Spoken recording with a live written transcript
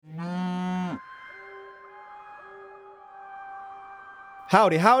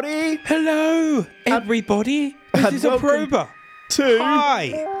Howdy, howdy. Hello, everybody. This is a prober. Hi.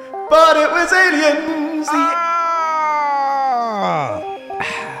 But it was aliens.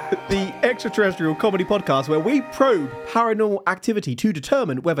 The extraterrestrial comedy podcast where we probe paranormal activity to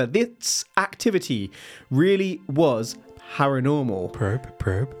determine whether this activity really was paranormal.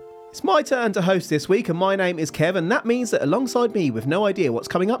 Probe. It's my turn to host this week, and my name is Kev, and that means that alongside me, with no idea what's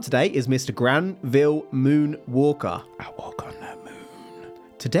coming up today, is Mr. Granville Moonwalker. I walk on the moon.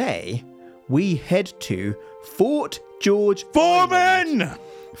 Today, we head to Fort George Foreman!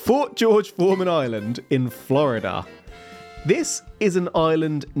 Fort George Foreman Island in Florida. This is an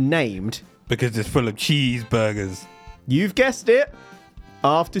island named... Because it's full of cheeseburgers. You've guessed it.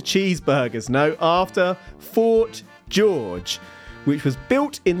 After cheeseburgers. No, after Fort George, which was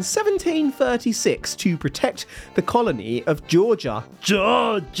built in 1736 to protect the colony of Georgia.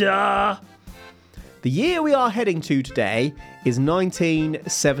 Georgia! The year we are heading to today is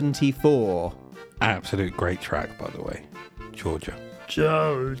 1974. Absolute great track, by the way. Georgia.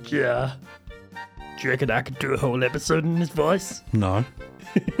 Georgia. Do you reckon I could do a whole episode in this voice? No.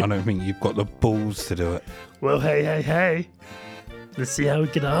 I don't think you've got the balls to do it. Well, hey. Let's see how we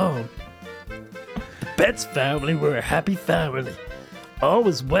get on. The Betz family were a happy family. All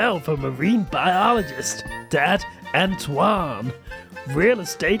was well for marine biologist, Dad Antoine. Real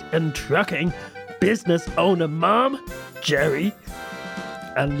estate and trucking business owner Mom, Jerry.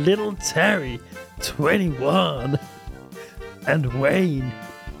 And little Terry, 21. And Wayne.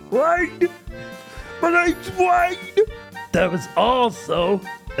 Wayne! My name's Wayne! There was also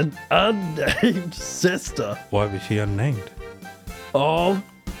an unnamed sister. Why was she unnamed? All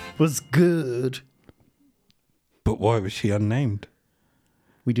was good. But why was she unnamed?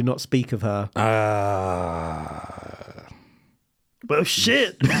 We do not speak of her. Well,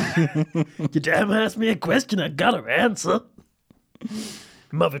 shit. You damn asked me a question, I gotta answer.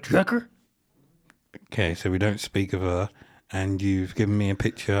 Mother trucker? Okay, so we don't speak of her, and you've given me a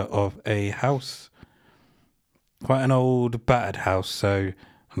picture of a house. Quite an old, battered house, so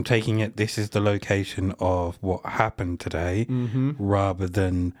I'm taking it this is the location of what happened today, rather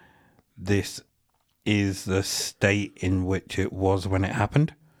than this is the state in which it was when it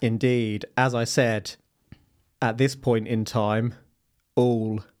happened. Indeed. As I said, at this point in time,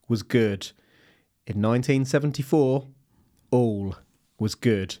 all was good. In 1974, all was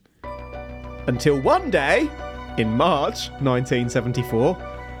good. Until one day, in March 1974,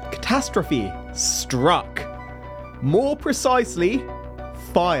 catastrophe struck. More precisely,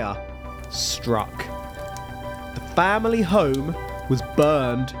 fire struck. The family home was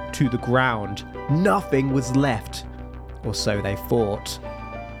burned to the ground. Nothing was left, or so they thought.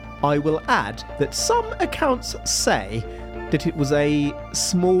 I will add that some accounts say that it was a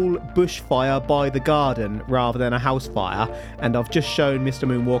small bushfire by the garden rather than a house fire, and I've just shown Mr.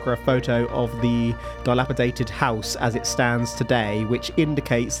 Moonwalker a photo of the dilapidated house as it stands today, which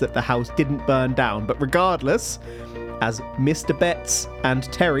indicates that the house didn't burn down. But regardless, as Mr. Betz and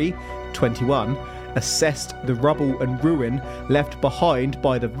Terry, 21, assessed the rubble and ruin left behind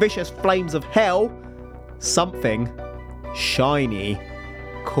by the vicious flames of hell, something shiny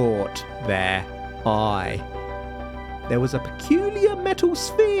caught their eye. There was a peculiar metal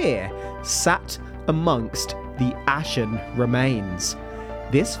sphere sat amongst the ashen remains.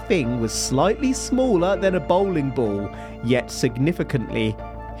 This thing was slightly smaller than a bowling ball, yet significantly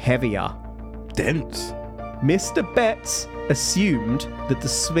heavier. Dense. Mr. Betz assumed that the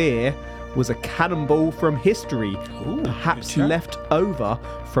sphere was a cannonball from history, perhaps left over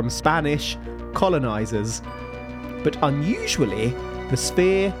from Spanish colonizers. But unusually, the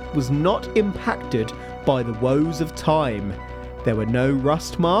sphere was not impacted by the woes of time. There were no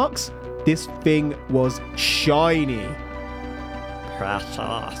rust marks. This thing was shiny.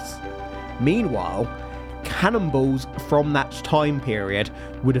 Precious. Meanwhile, cannonballs from that time period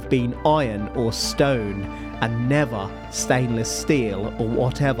would have been iron or stone, and never stainless steel or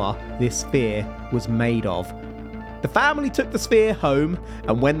whatever this sphere was made of. The family took the sphere home,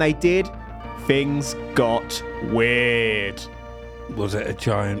 and when they did, things got weird. Was it a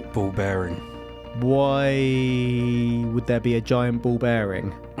giant ball bearing? Why would there be a giant ball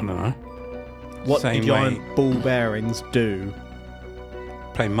bearing? I don't know. What Same do giant way. ball bearings do?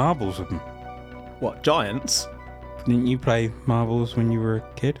 Play marbles with them. What, giants? Didn't you play marbles when you were a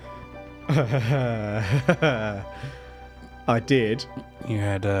kid? I did. You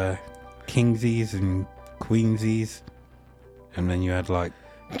had kingsies and queensies, and then you had like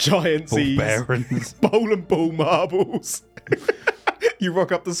Giantsies. ball bearings. Bowl and ball marbles. You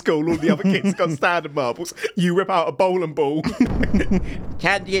rock up to school, all the other kids got standard marbles. You whip out a bowling ball.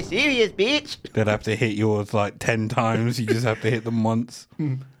 Can't be serious, bitch. They'd have to hit yours like 10 times. You just have to hit them once.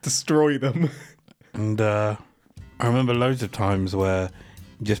 Destroy them. And I remember loads of times where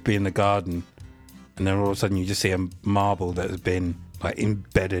you just be in the garden and then all of a sudden you just see a marble that has been like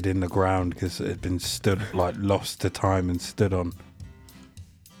embedded in the ground because it had been lost to time and stood on.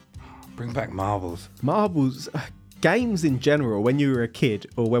 Bring back marbles. Marbles, games in general, when you were a kid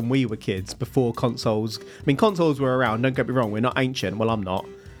or when we were kids before consoles. I mean, consoles were around, don't get me wrong, we're not ancient. Well, I'm not.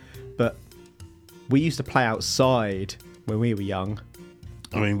 But we used to play outside when we were young.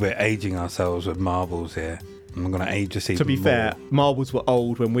 I mean, we're aging ourselves with marbles here. I'm going to age us even more. To be fair, marbles were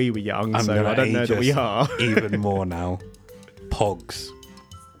old when we were young, so I don't know that we are. Even more now. Pogs.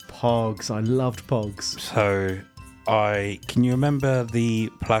 Pogs. I loved Pogs. So, can you remember the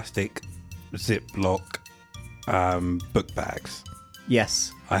plastic Ziploc book bags?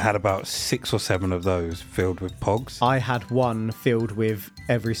 Yes. I had about 6 or 7 of those filled with Pogs. I had one filled with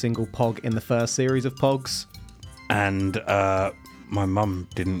every single Pog in the first series of Pogs. And my mum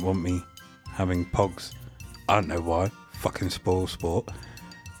didn't want me having Pogs. I don't know why. Fucking spoil sport.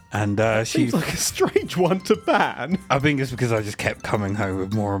 And Seems like a strange one to ban. I think it's because I just kept coming home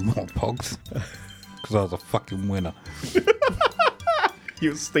with more and more Pogs. Because I was a fucking winner. You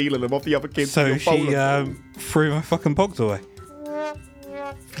were stealing them off the other kids. So she threw my fucking Pogs away.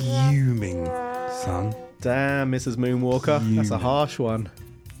 Fuming, son. Damn, Mrs. Moonwalker. That's a harsh one.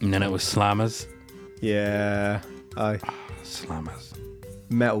 And then it was Slammers. Yeah. Slammers.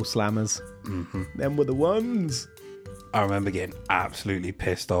 Metal Slammers. Mm-hmm. Them were the ones. I remember getting absolutely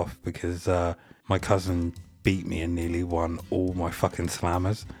pissed off because my cousin beat me and nearly won all my fucking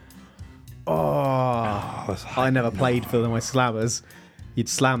Slammers. I never played for my Slammers. You'd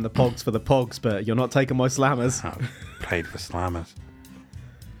slam the Pogs for the Pogs, but you're not taking my Slammers. I played for Slammers.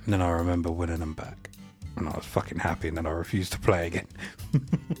 And then I remember winning them back. And I was fucking happy, and then I refused to play again.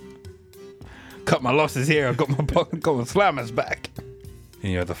 Cut my losses here, I got my Slammers back.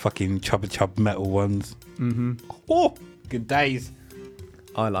 And you had the fucking Chubba metal ones. Mm-hmm. Oh, good days.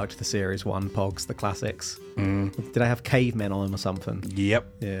 I liked the Series 1 Pogs, the classics. Mm. Did I have cavemen on them or something? Yep.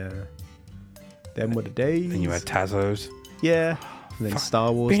 Yeah. Them were the days. And you had Tazos. Yeah. And then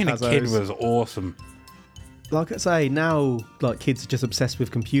Star Wars Being Tazos. a kid was awesome. Like I say, now like kids are just obsessed with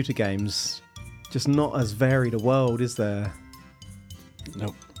computer games. Just not as varied a world, is there?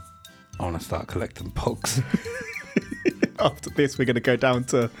 Nope. I want to start collecting Pogs. After this, we're going to go down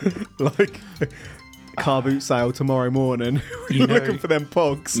to like car boot sale tomorrow morning. We're looking for them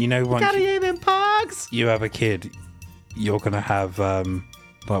Pogs. You know, once Gotta get them Pogs. you have a kid, you're going to have,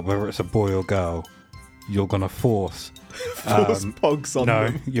 like whether it's a boy or girl, you're going to force Pogs on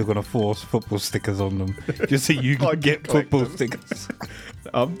them. No, you're going to force football stickers on them just so you can get football stickers.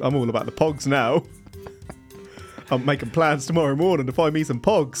 I'm all about the Pogs now. I'm making plans tomorrow morning to find me some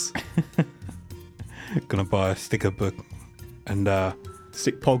Pogs. Gonna buy a sticker book and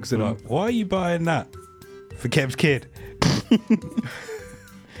stick Pogs in them. like, why are you buying that? For Kev's kid.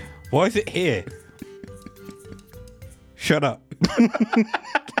 Why is it here? Shut up.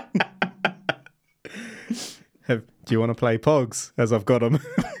 Do you want to play Pogs? As I've got them.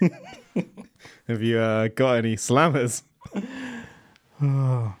 Have you got any Slammers?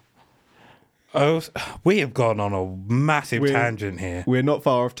 We have gone on a massive tangent here. We're not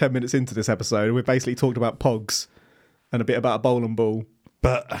far off 10 minutes into this episode. We've basically talked about Pogs and a bit about a bowling ball.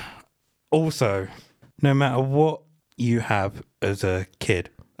 But also, no matter what you have as a kid,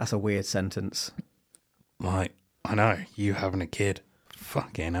 That's a weird sentence. like, I know, you having a kid,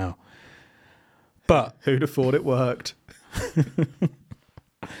 fucking hell. But Who'd have thought it worked?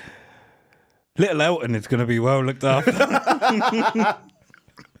 little Elton is going to be well looked after.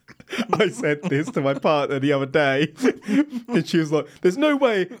 I said this to my partner the other day, and she was like, "There's no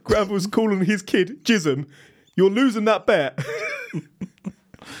way Grandpa was calling his kid Jism. You're losing that bet."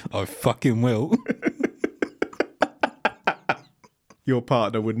 I fucking will. Your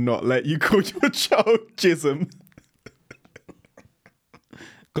partner would not let you call your child Jism.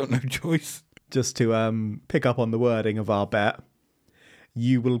 Got no choice. Just to pick up on the wording of our bet,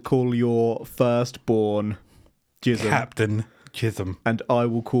 you will call your firstborn Jism. Captain Chisholm. And I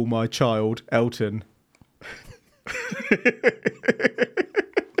will call my child Elton.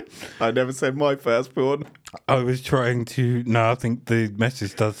 I never said my firstborn. I was trying to... No, I think the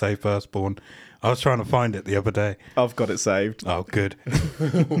message does say firstborn. I was trying to find it the other day. I've got it saved. Oh, good.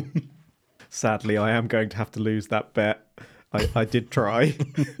 Sadly, I am going to have to lose that bet. I did try.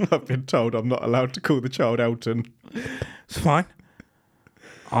 I've been told I'm not allowed to call the child Elton. It's fine.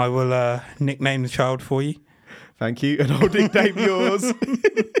 I will nickname the child for you. Thank you. And I'll nickname yours.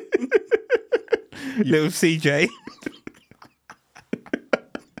 Little CJ.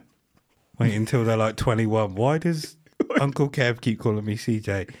 Wait until they're like 21. Why does Uncle Kev keep calling me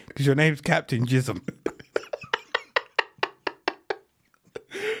CJ? Because your name's Captain Jism.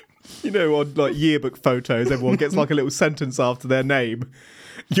 You know, on like yearbook photos, everyone gets like a little sentence after their name.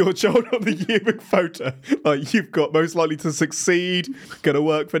 Your child on the yearbook photo, like you've got most likely to succeed, gonna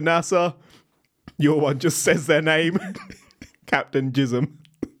work for NASA. Your one just says their name, Captain Jism.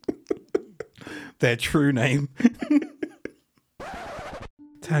 Their true name.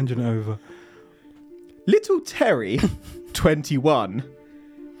 Tangent over. Little Terry, 21,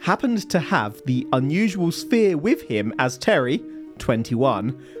 happened to have the unusual sphere with him as Terry,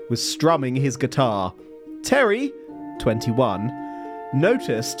 21, was strumming his guitar. Terry, 21,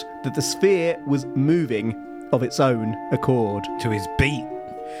 noticed that the sphere was moving of its own accord. To his beat.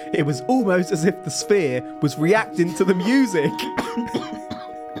 It was almost as if the sphere was reacting to the music.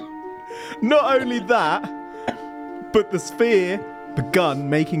 Not only that, but the sphere begun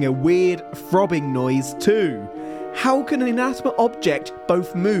making a weird throbbing noise too. How can an inanimate object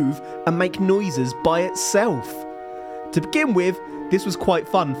both move and make noises by itself? To begin with, this was quite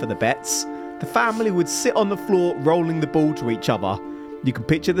fun for the Betz. The family would sit on the floor rolling the ball to each other. You can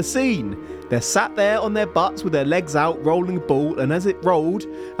picture the scene. They're sat there on their butts with their legs out rolling the ball, and as it rolled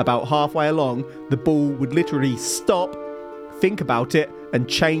about halfway along, the ball would literally stop, think about it, and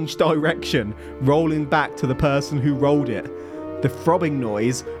change direction, rolling back to the person who rolled it. The throbbing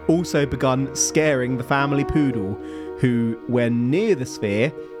noise also begun scaring the family poodle, who, when near the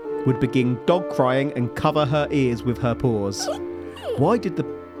sphere, would begin dog crying and cover her ears with her paws. Why did the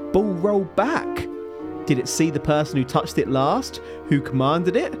ball roll back? Did it see the person who touched it last, who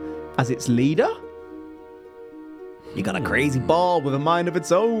commanded it, as its leader? You got a crazy ball with a mind of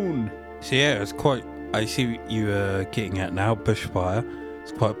its own. So yeah, it's quite... I see what you are getting at now, bushfire.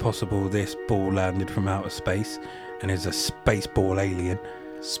 It's quite possible this ball landed from outer space and is a space ball alien.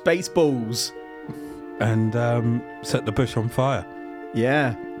 Space balls. And set the bush on fire.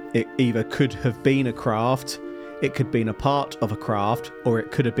 Yeah, it either could have been a craft, it could have been a part of a craft, or it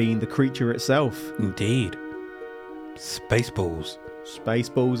could have been the creature itself. Indeed. Spaceballs.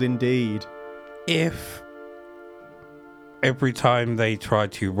 Spaceballs indeed. If every time they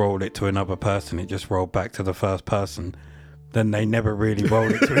tried to roll it to another person, it just rolled back to the first person, then they never really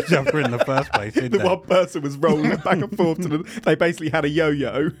rolled it to each other in the first place, did The they? one person was rolling it back and forth to them. They basically had a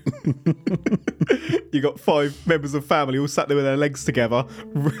yo-yo. You got 5 members of family all sat there with their legs together.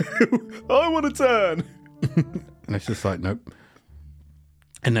 I want to turn. And it's just like, nope.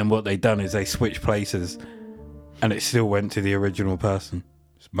 And then what they done is they switched places and it still went to the original person.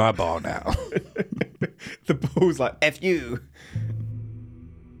 It's my ball now. The ball's like, F you.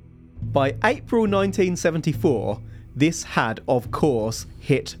 By April 1974, this had, of course,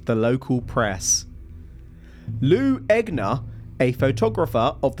 hit the local press. Lou Egner, a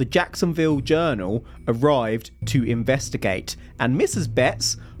photographer of the Jacksonville Journal, arrived to investigate, and Mrs.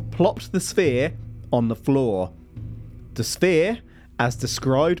 Betz plopped the sphere on the floor. The sphere, as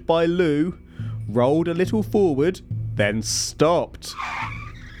described by Lou, rolled a little forward, then stopped.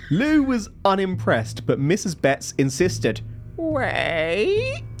 Lou was unimpressed, but Mrs. Betz insisted,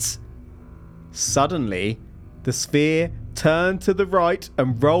 "Wait." Suddenly, the sphere turned to the right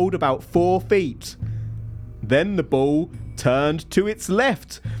and rolled about 4 feet. Then the ball turned to its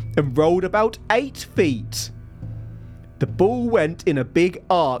left and rolled about 8 feet. The ball went in a big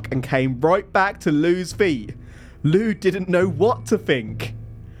arc and came right back to Lou's feet. Lou didn't know what to think.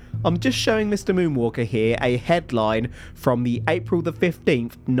 I'm just showing Mr. Moonwalker here a headline from the April the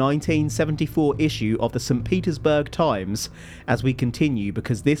 15th, 1974 issue of the St. Petersburg Times as we continue,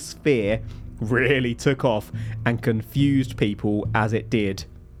 because this sphere really took off and confused people as it did.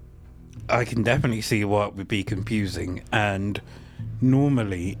 I can definitely see why it would be confusing, and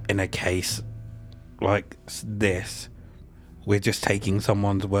normally in a case like this, we're just taking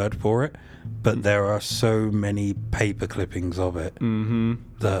someone's word for it, but there are so many paper clippings of it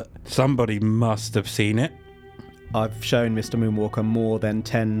that somebody must have seen it. I've shown Mr. Moonwalker more than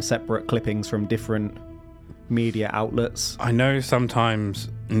 10 separate clippings from different media outlets. I know sometimes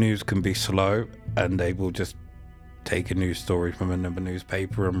news can be slow and they will just take a news story from another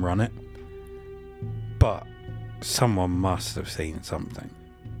newspaper and run it, but someone must have seen something.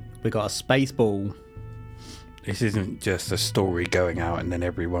 We got a space ball. This isn't just a story going out and then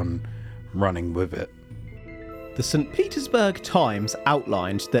everyone running with it. The St. Petersburg Times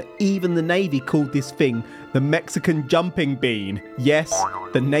outlined that even the Navy called this thing the Mexican jumping bean. Yes,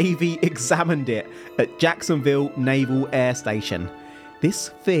 the Navy examined it at Jacksonville Naval Air Station.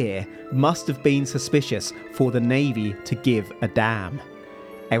 This sphere must have been suspicious for the Navy to give a damn.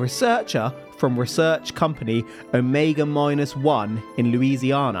 A researcher from research company Omega-1 in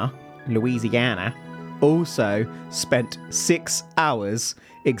Louisiana, also spent 6 hours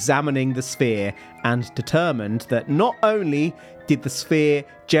examining the sphere and determined that not only did the sphere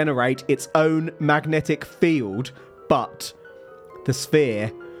generate its own magnetic field, but the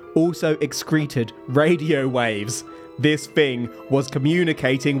sphere also excreted radio waves. This thing was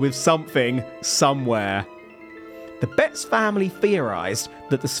communicating with something somewhere. The Betz family theorised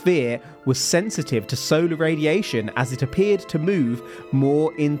that the sphere was sensitive to solar radiation as it appeared to move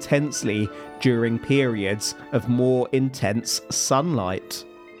more intensely during periods of more intense sunlight.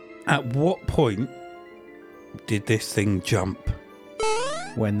 At what point did this thing jump?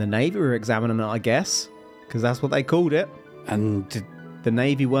 When the Navy were examining it, I guess, because that's what they called it. And did The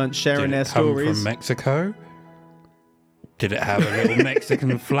Navy weren't sharing their it come stories. from Mexico? Did it have a little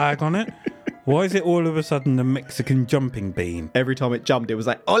Mexican flag on it? Why is it all of a sudden the Mexican jumping bean? Every time it jumped, it was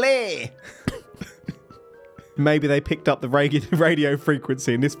like, ole! Maybe they picked up the radio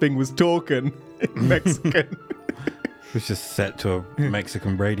frequency and this thing was talking in Mexican. It was just set to a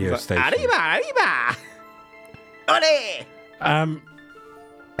Mexican radio station. Arriba, arriba! Ole!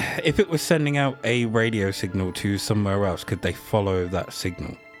 If it was sending out a radio signal to somewhere else, could they follow that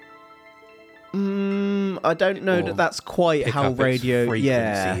signal? I don't know Or that that's quite Pick how up its radio... frequency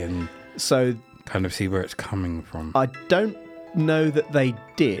Yeah. and So kind of see where it's coming from. I don't know that they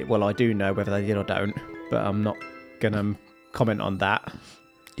did. Well, I do know whether they did or don't, but I'm not going to comment on that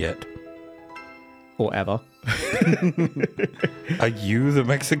Yet. or ever. Are you the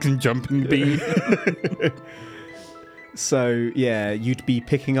Mexican jumping bean? So, yeah, you'd be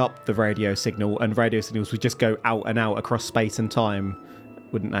picking up the radio signal, and radio signals would just go out and out across space and time,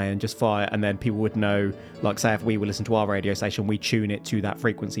 wouldn't they? And just fire, and then people would know, like, say, if we were listening to our radio station, we tune it to that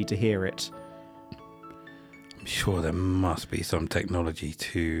frequency to hear it. I'm sure there must be some technology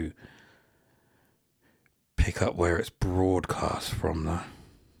to pick up where it's broadcast from, though.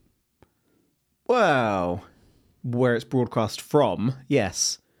 Well, where it's broadcast from,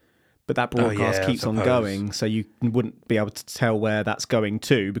 yes. But that broadcast I keeps on suppose. going, so you wouldn't be able to tell where that's going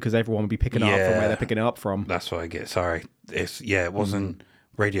to, because everyone would be picking it up from where Yeah. they're picking it up from. That's what I get. Sorry. It wasn't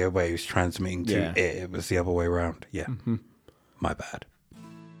radio waves transmitting to Yeah. it. It was the other way around. Yeah. My bad.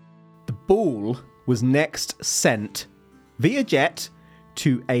 The ball was next sent via jet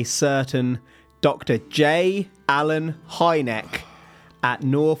to a certain Dr. J. Allen Hynek at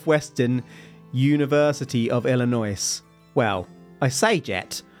Northwestern University of Illinois. Well, I say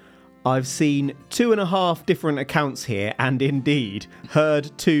jet. I've seen 2.5 different accounts here, and indeed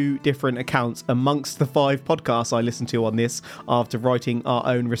heard 2 different accounts amongst the 5 podcasts I listened to on this after writing our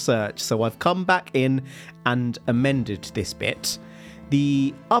own research. So I've come back in and amended this bit.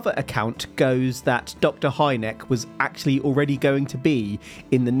 The other account goes that Dr. Hynek was actually already going to be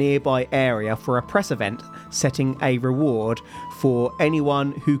in the nearby area for a press event, setting a reward for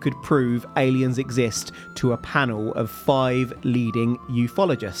anyone who could prove aliens exist to a panel of 5 leading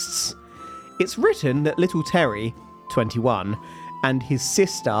ufologists. It's written that little Terry, 21, and his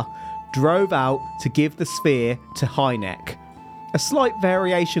sister drove out to give the sphere to Hynek. A slight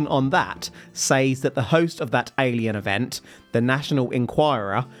variation on that says that the host of that alien event, the National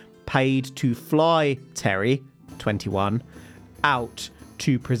Enquirer, paid to fly Terry, 21, out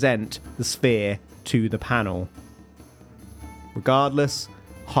to present the sphere to the panel. Regardless,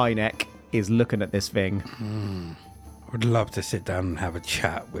 Hynek is looking at this thing. I would love to sit down and have a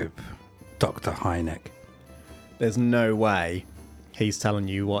chat with Dr. Hynek. There's no way he's telling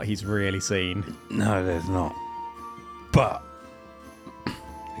you what he's really seen. No, there's not. But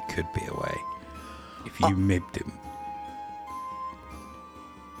it could be a way if you mibbed him.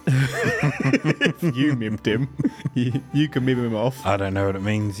 If you mibbed him, you can mib him off. I don't know what it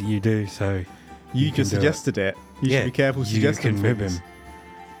means. You do, so You can just do it. suggested it. You Yeah, should be careful you suggesting can mib things. him.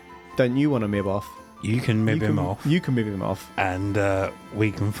 Don't you want to mib off? You can mib You him can- off, You can mib him off. and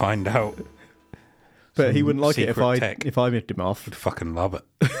we can find out. But he some wouldn't like it secret tech. if I mibbed him off. Would fucking love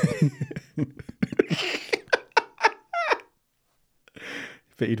it.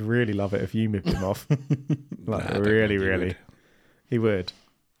 But he'd really love it if you mibbed him off. Like, Nah, I don't really, think he really. would. He would.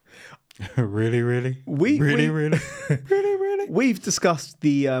 Really, really, We- really, we- really, really, really. We've discussed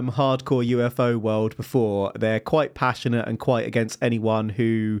the hardcore UFO world before. They're quite passionate and quite against anyone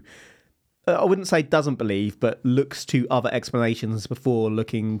who, I wouldn't say doesn't believe, but looks to other explanations before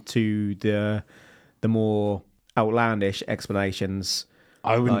looking to the more outlandish explanations.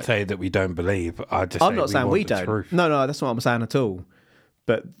 I wouldn't say that we don't believe. I just. I'm say not saying want we the don't. Truth. No, that's not what I'm saying at all.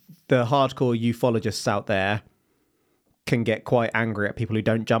 But the hardcore ufologists out there can get quite angry at people who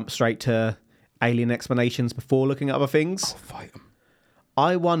don't jump straight to alien explanations before looking at other things. I'll fight them.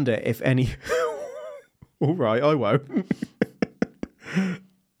 I wonder if any... All right, I won't.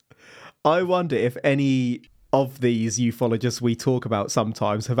 I wonder if any of these ufologists we talk about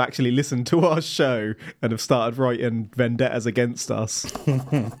sometimes have actually listened to our show and have started writing vendettas against us.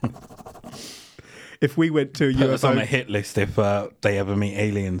 If we went to a Put us UFO... on a hit list if they ever meet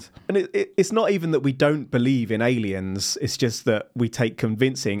aliens. And it's not even that we don't believe in aliens. It's just that we take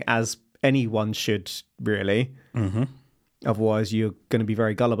convincing, as anyone should, really. Mm-hmm. Otherwise, you're going to be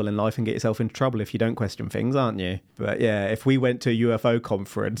very gullible in life and get yourself into trouble if you don't question things, aren't you? But yeah, if we went to a UFO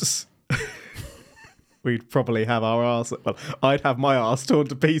conference, we'd probably have our arse... Well, I'd have my arse torn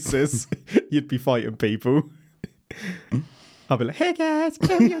to pieces. You'd be fighting people. I'd be like, hey guys,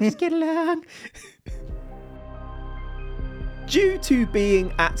 can we all just get along? Due to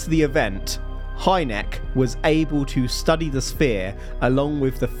being at the event, Hynek was able to study the sphere along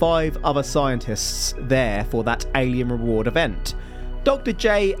with the 5 other scientists there for that Alien Reward event. Dr.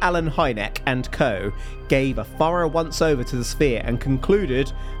 J. Allen Hynek and co. gave a thorough once-over to the sphere and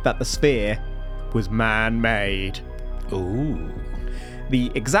concluded that the sphere was man-made. Ooh.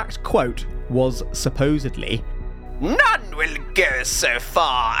 The exact quote was supposedly, None will go so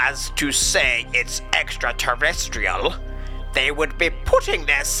far as to say it's extraterrestrial. They would be putting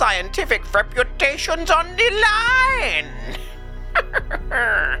their scientific reputations on the line.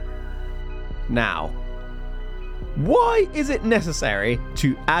 now, why is it necessary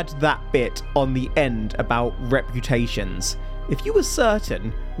to add that bit on the end about reputations? If you were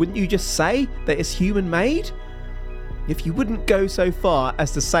certain, wouldn't you just say that it's human-made? If you wouldn't go so far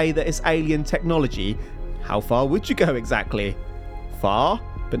as to say that it's alien technology, how far would you go exactly? Far,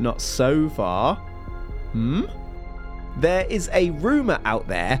 but not so far. There is a rumour out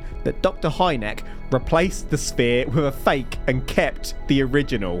there that Dr. Hynek replaced the sphere with a fake and kept the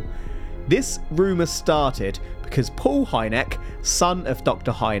original. This rumour started because Paul Hynek, son of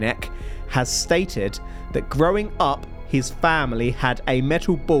Dr. Hynek, has stated that growing up his family had a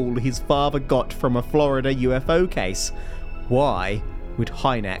metal ball his father got from a Florida UFO case. Why would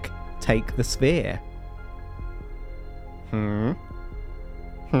Hynek take the sphere?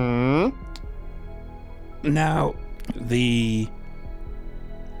 Now, the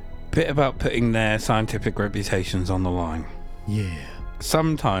bit about putting their scientific reputations on the line. Yeah.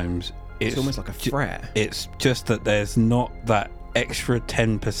 Sometimes It's almost like a threat. It's just that there's not that extra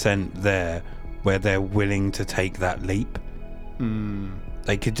 10% there where they're willing to take that leap.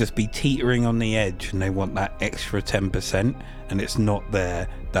 They could just be teetering on the edge and they want that extra 10% and it's not there.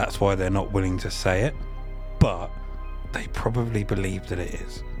 That's why they're not willing to say it. But they probably believe that it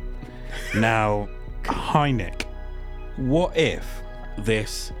is. Now, Hynek, what if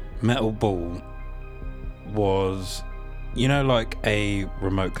this metal ball was, you know, like a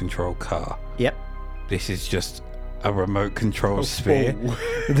remote control car? Yep. This is just a remote control sphere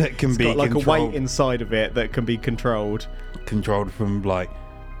that can It's be got like controlled, a weight inside of it that can be controlled. controlled from, like,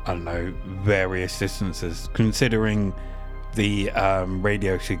 I don't know, various distances. Considering the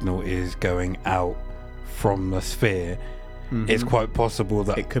radio signal is going out from the sphere, it's quite possible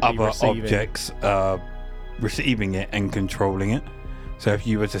that It could be other receiving. objects are receiving it and controlling it. So if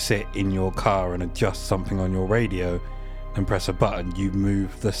you were to sit in your car and adjust something on your radio and press a button, you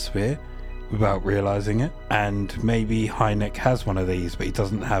move the sphere without realizing it. And maybe Hynek has one of these, but he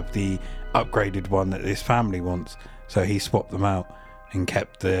doesn't have the upgraded one that his family wants, so he swapped them out and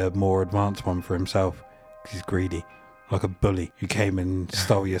kept the more advanced one for himself. He's greedy, like a bully who came and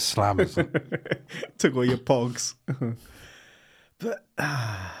stole your slammers. Took all your pogs. But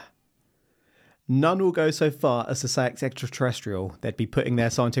none will go so far as to say it's extraterrestrial. They'd be putting their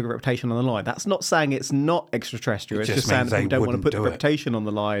scientific reputation on the line. That's not saying it's not extraterrestrial. It It's just just saying means that people they don't want to wouldn't put the do it. reputation on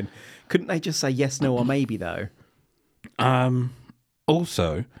the line. Couldn't they just say yes, no, or maybe, though?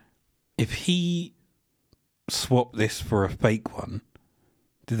 Also, if he swapped this for a fake one,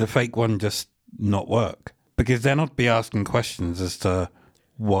 did the fake one just not work? Because then I'd be asking questions as to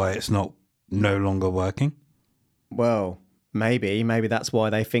why it's no longer working. Well, maybe. Maybe that's why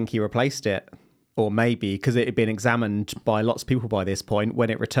they think he replaced it. Or maybe because it had been examined by lots of people by this point. When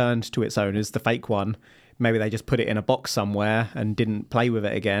it returned to its owners, the fake one, maybe they just put it in a box somewhere and didn't play with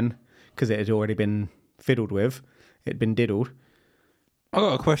it again because it had already been fiddled with. It had been diddled. I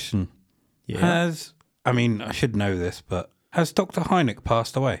got a question. Yeah. I should know this, but has Dr. Hynek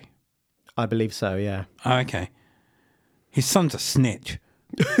passed away? I believe so, yeah. Oh, okay. His son's a snitch.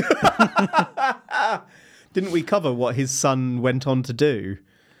 Didn't we cover what his son went on to do?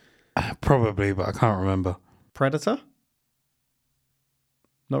 Probably, but I can't remember. Predator?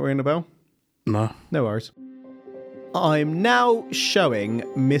 Not ringing a bell? No. No worries. I'm now showing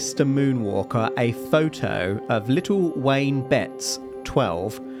Mr. Moonwalker a photo of little Wayne Betz,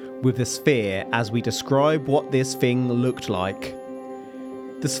 12, with the sphere as we describe what this thing looked like.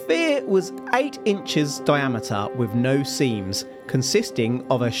 The sphere was 8 inches diameter with no seams, consisting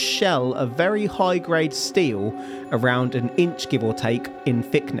of a shell of very high-grade steel around an inch give or take in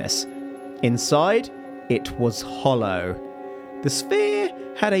thickness. Inside, it was hollow. The sphere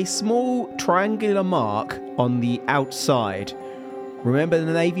had a small triangular mark on the outside. Remember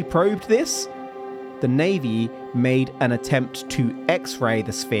the Navy probed this? The Navy made an attempt to X-ray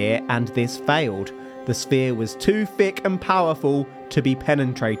the sphere and this failed. The sphere was too thick and powerful to be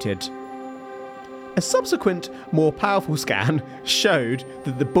penetrated. A subsequent, more powerful scan showed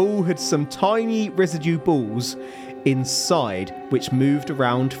that the ball had some tiny residue balls inside which moved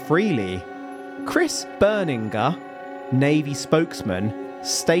around freely. Chris Berninger, Navy spokesman,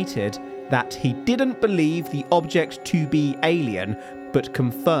 stated that he didn't believe the object to be alien, but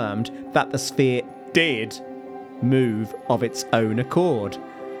confirmed that the sphere did move of its own accord.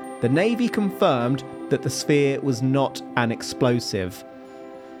 The Navy confirmed that the sphere was not an explosive.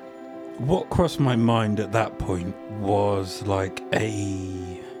 What crossed my mind at that point was like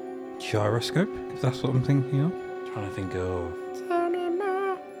a gyroscope, if that's what I'm thinking of. Trying to think of.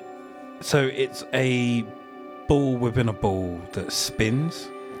 So it's a ball within a ball that spins.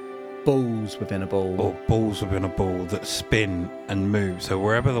 Balls within a ball. Or balls within a ball that spin and move. So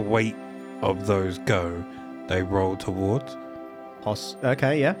wherever the weight of those go, they roll towards.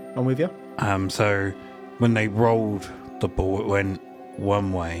 Okay, yeah, I'm with you. So when they rolled the ball, it went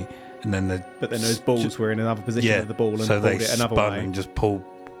one way, and then but then those balls were in another position of the ball and so pulled they it another spun way. and just pulled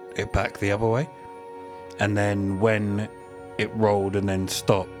it back the other way. And then when it rolled and then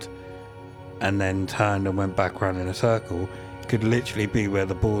stopped, and then turned and went back around in a circle, it could literally be where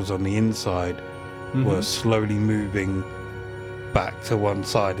the balls on the inside were slowly moving back to one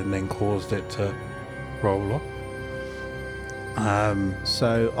side and then caused it to roll off.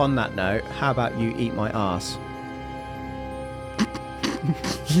 So on that note, how about you eat my arse?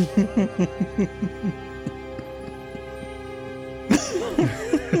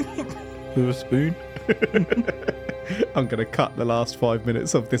 With a spoon? I'm going to cut the last 5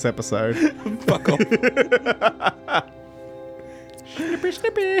 minutes of this episode. Fuck off. Snippy,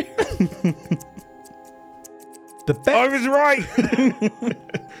 snippy. The I was right!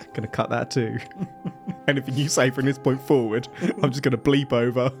 Going to cut that too. Anything you say from this point forward, I'm just going to bleep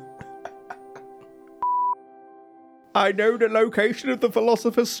over. I know the location of the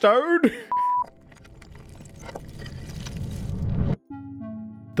Philosopher's Stone.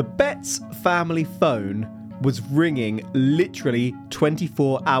 The Betz family phone was ringing literally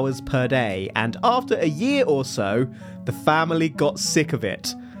 24 hours per day, and after a year or so, the family got sick of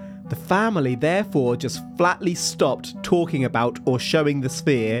it. The family therefore just flatly stopped talking about or showing the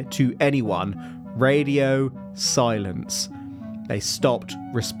sphere to anyone. Radio silence. They stopped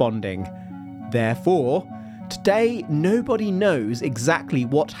responding. Therefore, today nobody knows exactly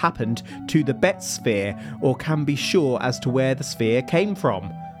what happened to the Betz sphere or can be sure as to where the sphere came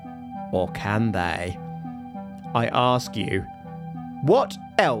from. Or can they? I ask you, what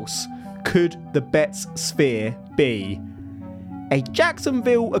else could the Betz sphere be? A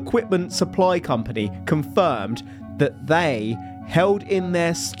Jacksonville equipment supply company confirmed that they held in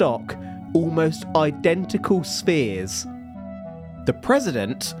their stock almost identical spheres. The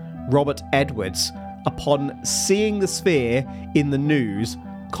president, Robert Edwards, upon seeing the sphere in the news,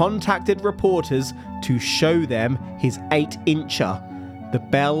 contacted reporters to show them his 8-incher, the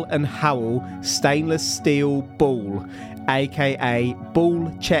Bell & Howell stainless steel ball, aka ball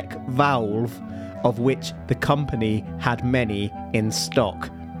check valve, of which the company had many in stock.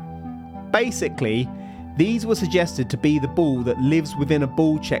 Basically, these were suggested to be the ball that lives within a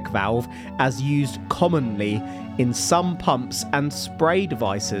ball check valve as used commonly in some pumps and spray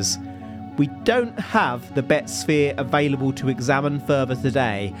devices. We don't have the Betz sphere available to examine further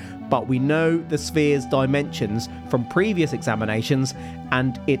today, but we know the sphere's dimensions from previous examinations,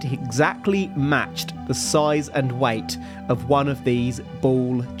 and it exactly matched the size and weight of one of these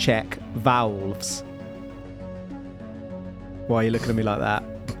ball check valves. Why are you looking at me like that?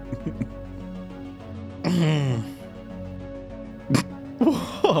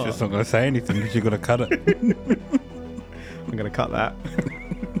 What? Just not going to say anything because you're going to cut it. I'm going to cut that.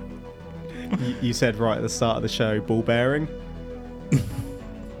 You said right at the start of the show, ball bearing.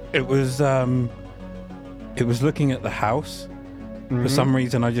 It was looking at the house. For some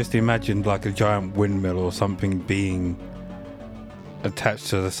reason, I just imagined like a giant windmill or something being attached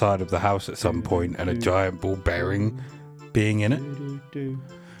to the side of the house at some point, and a giant ball bearing being in it.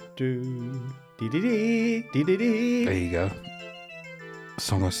 Dee-dee-dee, dee-dee-dee. There you go.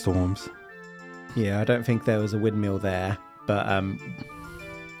 Song of Storms. Yeah, I don't think there was a windmill there, but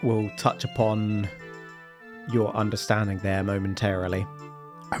we'll touch upon your understanding there momentarily.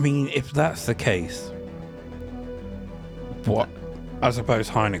 I mean, if that's the case, what? I suppose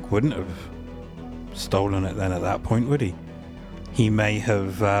Hynek wouldn't have stolen it then at that point, would he? He may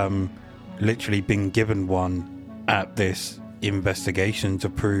have literally been given one at this investigation to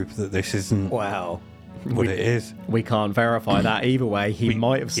prove that this isn't Wow. what it is. We can't verify that either way. He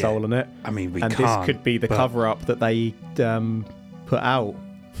might have stolen it. I mean, we and can't. this could be the cover-up that they put out.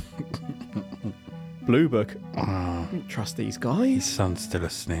 Blue Book. Don't trust these His guys. son's still a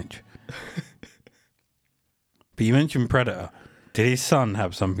snitch. But you mentioned Predator. Did his son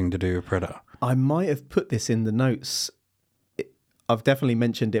have something to do with Predator? I might have put this in the notes. I've definitely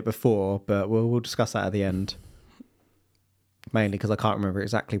mentioned it before, but we'll discuss that at the end. Mainly because I can't remember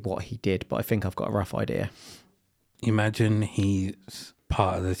exactly what he did, but I think I've got a rough idea. Imagine he's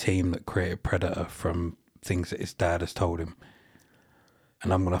part of the team that created Predator from things that his dad has told him.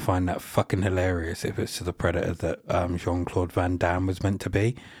 And I'm going to find that fucking hilarious if it's to the Predator that Jean-Claude Van Damme was meant to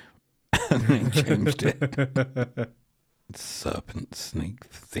be. And they changed it. Serpent snake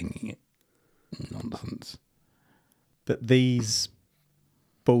thingy. Nonsense. But these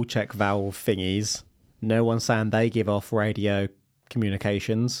ball check valve thingies, no one's saying they give off radio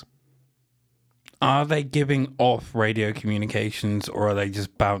communications. Are they giving off radio communications or are they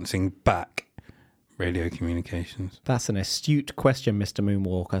just bouncing back radio communications? That's an astute question, Mr.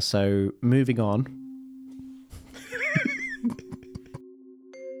 Moonwalker. So, moving on.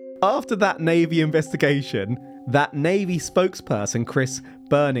 After that Navy investigation, that Navy spokesperson, Chris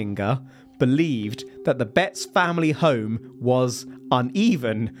Berninger, believed that the Betz family home was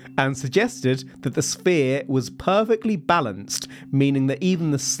uneven and suggested that the sphere was perfectly balanced, meaning that even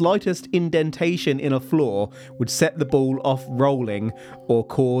the slightest indentation in a floor would set the ball off rolling or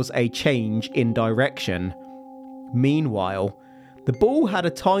cause a change in direction. Meanwhile, the ball had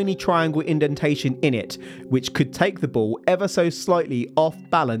a tiny triangle indentation in it, which could take the ball ever so slightly off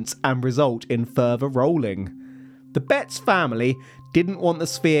balance and result in further rolling. The Betz family didn't want the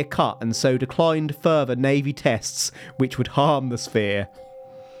sphere cut and so declined further Navy tests which would harm the sphere.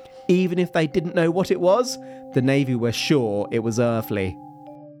 Even if they didn't know what it was, the Navy were sure it was earthly.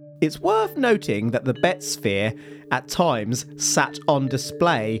 It's worth noting that the Betz sphere at times sat on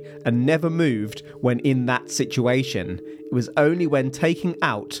display and never moved when in that situation. It was only when taken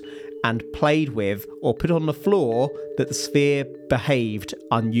out and played with or put on the floor that the sphere behaved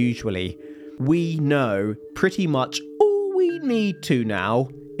unusually. We know pretty much all we need to now,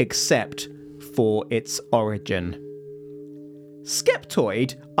 except for its origin.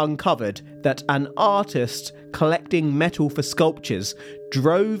 Skeptoid uncovered that an artist collecting metal for sculptures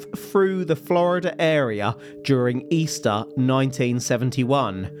drove through the Florida area during Easter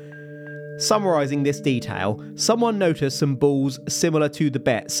 1971. Summarising this detail, someone noticed some balls similar to the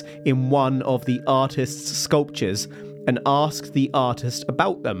Betz in one of the artist's sculptures and asked the artist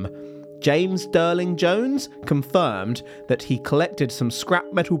about them. James Sterling Jones confirmed that he collected some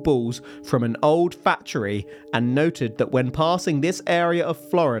scrap metal balls from an old factory and noted that when passing this area of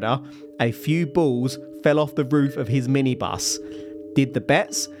Florida, a few balls fell off the roof of his minibus. Did the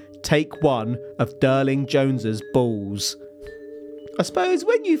Betz take one of Sterling Jones's balls? I suppose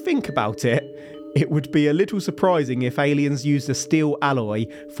when you think about it, it would be a little surprising if aliens used a steel alloy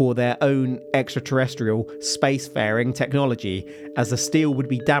for their own extraterrestrial spacefaring technology, as the steel would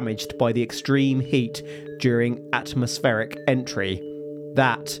be damaged by the extreme heat during atmospheric entry.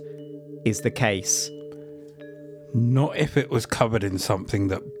 That is the case. Not if it was covered in something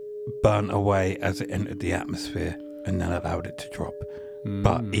that burnt away as it entered the atmosphere and then allowed it to drop.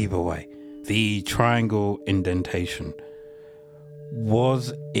 But either way, the triangle indentation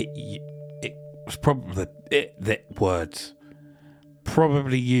was was probably the words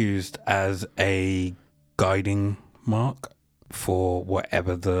probably used as a guiding mark for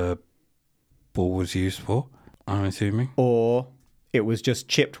whatever the ball was used for, I'm assuming. Or it was just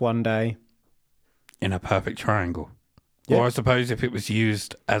chipped one day. In a perfect triangle. Yeah. Or I suppose if it was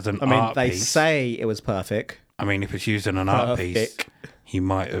used as an art they piece. say it was perfect. I mean, if it's used in an art piece, he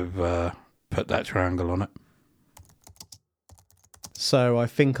might have put that triangle on it. So I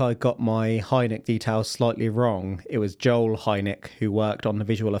think I got my Hynek details slightly wrong. It was Joel Hynek who worked on the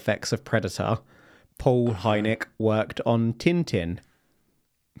visual effects of Predator. Paul Hynek worked on Tintin.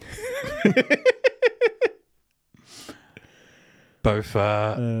 Both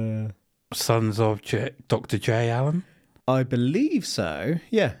sons of Dr. J. Allen? I believe so.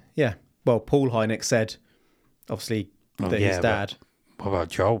 Yeah. Well, Paul Hynek said, obviously, that his dad. What about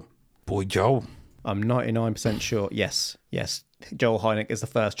Joel? Boy Joel. I'm 99% sure. Yes. Joel Hynek is the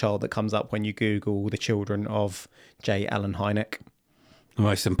first child that comes up when you Google the children of J. Allen Hynek. The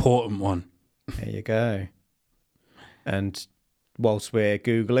most important one. There you go. And whilst we're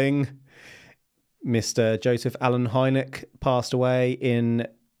Googling, Mr. Joseph Allen Hynek passed away in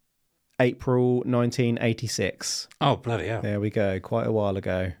April 1986. Oh, bloody hell. There we go. Quite a while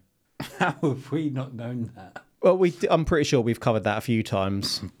ago. How have we not known that? Well, I'm pretty sure we've covered that a few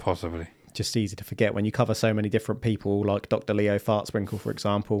times. Possibly. Just easy to forget when you cover so many different people, like Dr. Leo Fartsprinkle, for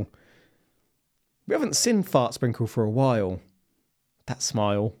example. We haven't seen Fartsprinkle for a while. That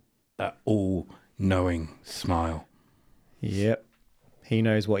smile. That all-knowing smile. Yep. He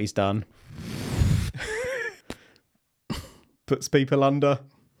knows what he's done. Puts people under.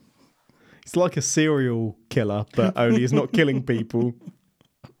 He's like a serial killer, but only he's not killing people.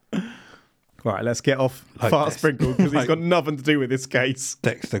 Right, let's get off Like Fartsprinkle because he's got nothing to do with this case.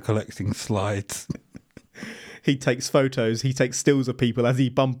 Dexter collecting slides. He takes photos, he takes stills of people as he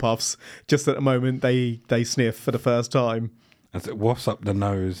bum puffs just at the moment they sniff for the first time. As it wafts up the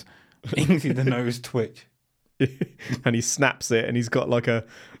nose, you can see the nose twitch. And he snaps it and he's got like a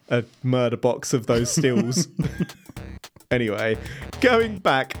murder box of those stills. Anyway, going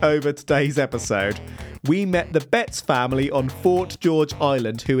back over today's episode, we met the Betz family on Fort George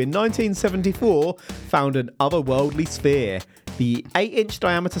Island, who in 1974 found an otherworldly sphere. The 8-inch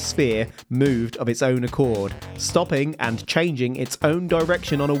diameter sphere moved of its own accord, stopping and changing its own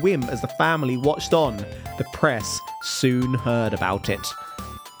direction on a whim as the family watched on. The press soon heard about it.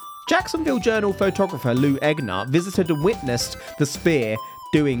 Jacksonville Journal photographer Lou Egner visited and witnessed the sphere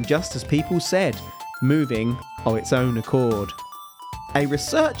doing just as people said, moving of its own accord. A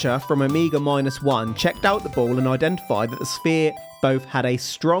researcher from Omega-1 checked out the ball and identified that the sphere both had a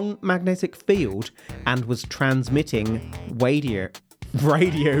strong magnetic field and was transmitting radio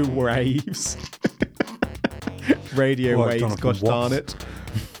waves. Radio waves, Jonathan gosh darn it.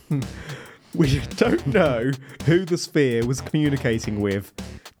 We don't know who the sphere was communicating with.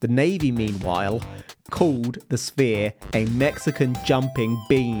 The Navy, meanwhile, called the sphere a Mexican jumping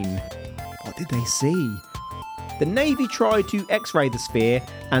bean. What did they see? The Navy tried to X-ray the sphere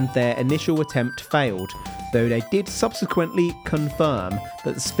and their initial attempt failed, though they did subsequently confirm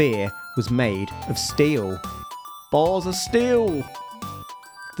that the sphere was made of steel. Bars of steel!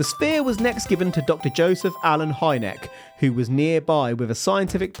 The sphere was next given to Dr. Joseph Allen Hynek, who was nearby with a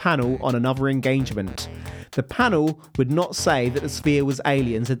scientific panel on another engagement. The panel would not say that the sphere was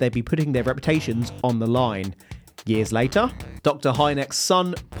aliens, as they'd be putting their reputations on the line. Years later, Dr. Hynek's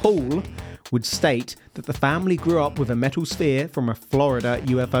son, Paul, would state that the family grew up with a metal sphere from a Florida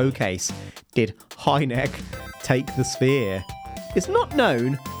UFO case. Did Hynek take the sphere? It's not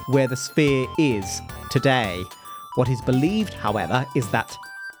known where the sphere is today. What is believed, however, is that,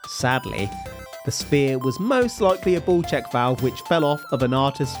 sadly, the sphere was most likely a ball check valve which fell off of an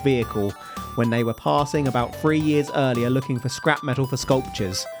artist's vehicle when they were passing about 3 years earlier looking for scrap metal for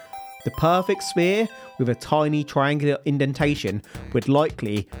sculptures. The perfect sphere, with a tiny triangular indentation, would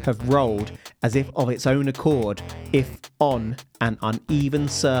likely have rolled as if of its own accord, if on an uneven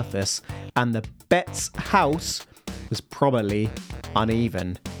surface, and the Betz house was probably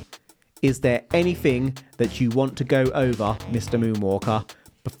uneven. Is there anything that you want to go over, Mr. Moonwalker,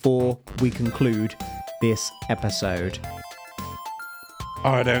 before we conclude this episode?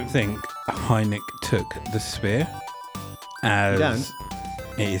 I don't think Hynek took the sphere, as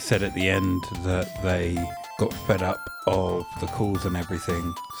it is said at the end that they got fed up of the calls and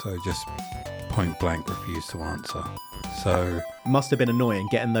everything, so just point blank refused to answer. So Must have been annoying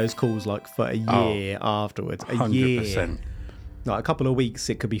getting those calls like for a year afterwards. A 100%. year. Like a couple of weeks,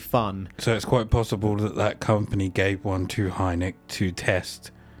 it could be fun. So it's quite possible that that company gave one to Hynek to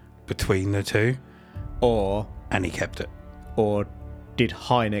test between the two, and he kept it. Or did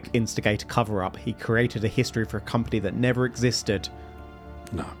Hynek instigate a cover-up? He created a history for a company that never existed.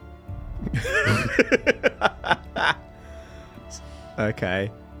 No. Okay,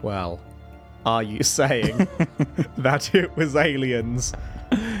 well, are you saying that it was aliens?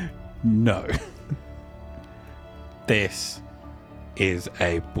 No. This is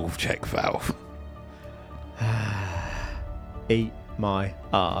a ball check valve. Eat my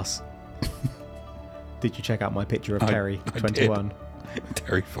ass. Did you check out my picture of Terry, I 21? did.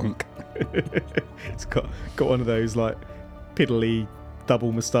 Terry Funk. It's got one of those like piddly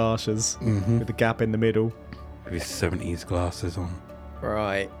double moustaches with a gap in the middle. With his 70s glasses on.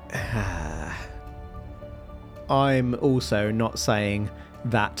 Right. I'm also not saying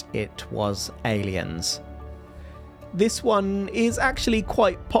that it was aliens. This one is actually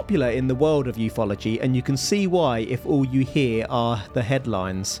quite popular in the world of ufology, and you can see why if all you hear are the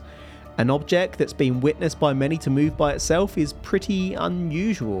headlines. An object that's been witnessed by many to move by itself is pretty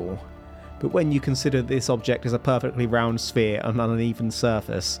unusual. But when you consider this object as a perfectly round sphere on an uneven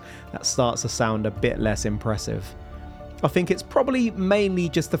surface, that starts to sound a bit less impressive. I think it's probably mainly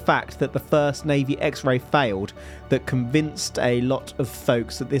just the fact that the first Navy X-ray failed that convinced a lot of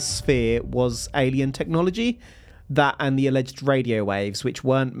folks that this sphere was alien technology. That and the alleged radio waves, which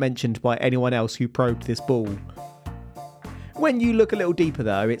weren't mentioned by anyone else who probed this ball. When you look a little deeper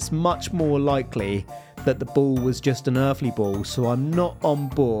though, it's much more likely that the ball was just an earthly ball, so I'm not on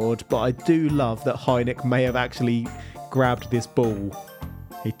board, but I do love that Hynek may have actually grabbed this ball.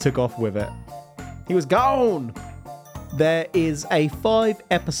 He took off with it. He was gone! There is a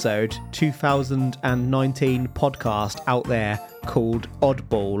 5-episode 2019 podcast out there called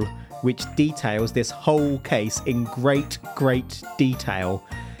Oddball, which details this whole case in great detail.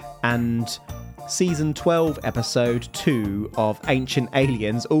 And Season 12, Episode 2 of Ancient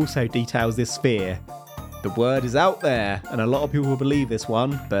Aliens also details this sphere. The word is out there, and a lot of people will believe this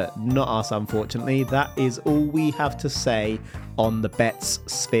one, but not us, unfortunately. That is all we have to say on the Betz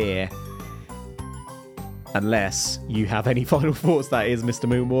sphere. Unless you have any final thoughts, that is, Mr.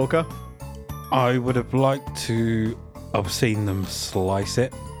 Moonwalker. I would have liked to have seen them slice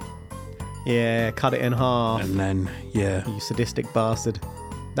it. Yeah, cut it in half. And then, yeah. You sadistic bastard.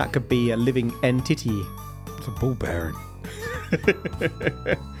 That could be a living entity. It's a ball bearing.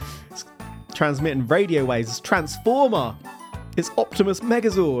 It's transmitting radio waves. It's Transformer. It's Optimus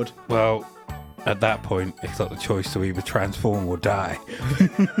Megazord. Well, at that point, it's got the choice to either transform or die.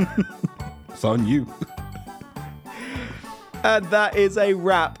 It's on you. And that is a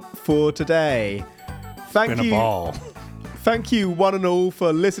wrap for today. Thank Been you. a ball. Thank you, one and all,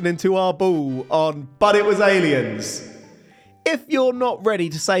 for listening to our ball on But It Was Aliens. If you're not ready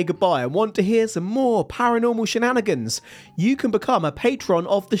to say goodbye and want to hear some more paranormal shenanigans, you can become a patron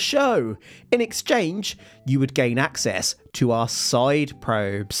of the show. In exchange, you would gain access to our side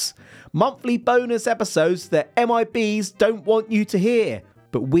probes. Monthly bonus episodes that MIBs don't want you to hear,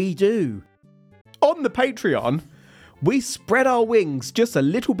 but we do. On the Patreon, we spread our wings just a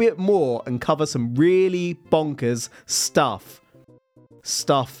little bit more and cover some really bonkers stuff.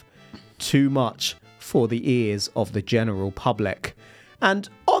 Stuff too much for the ears of the general public. And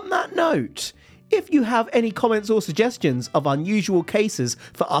on that note, if you have any comments or suggestions of unusual cases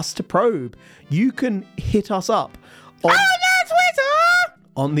for us to probe, you can hit us up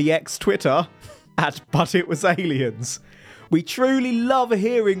on the X Twitter at But It Was Aliens. We truly love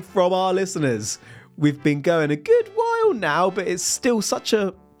hearing from our listeners. We've been going a good while now, but it's still such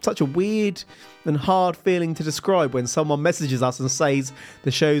a weird and hard feeling to describe when someone messages us and says the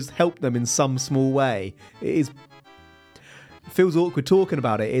show's helped them in some small way. It feels awkward talking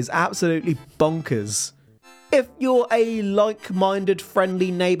about it. It's absolutely bonkers. If you're a like-minded,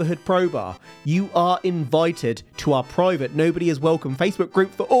 friendly neighbourhood prober, you are invited to our private Nobody Is Welcome Facebook group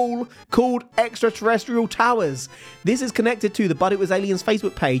for all called Extraterrestrial Towers. This is connected to the But It Was Aliens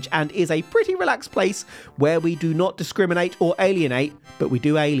Facebook page and is a pretty relaxed place where we do not discriminate or alienate, but we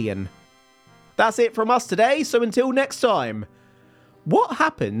do alien. That's it from us today, so until next time. What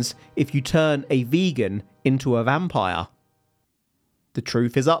happens if you turn a vegan into a vampire? The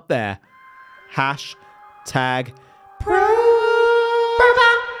truth is up there. #. I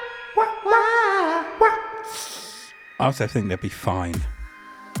also think they'd be fine.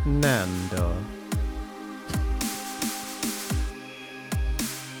 Nando.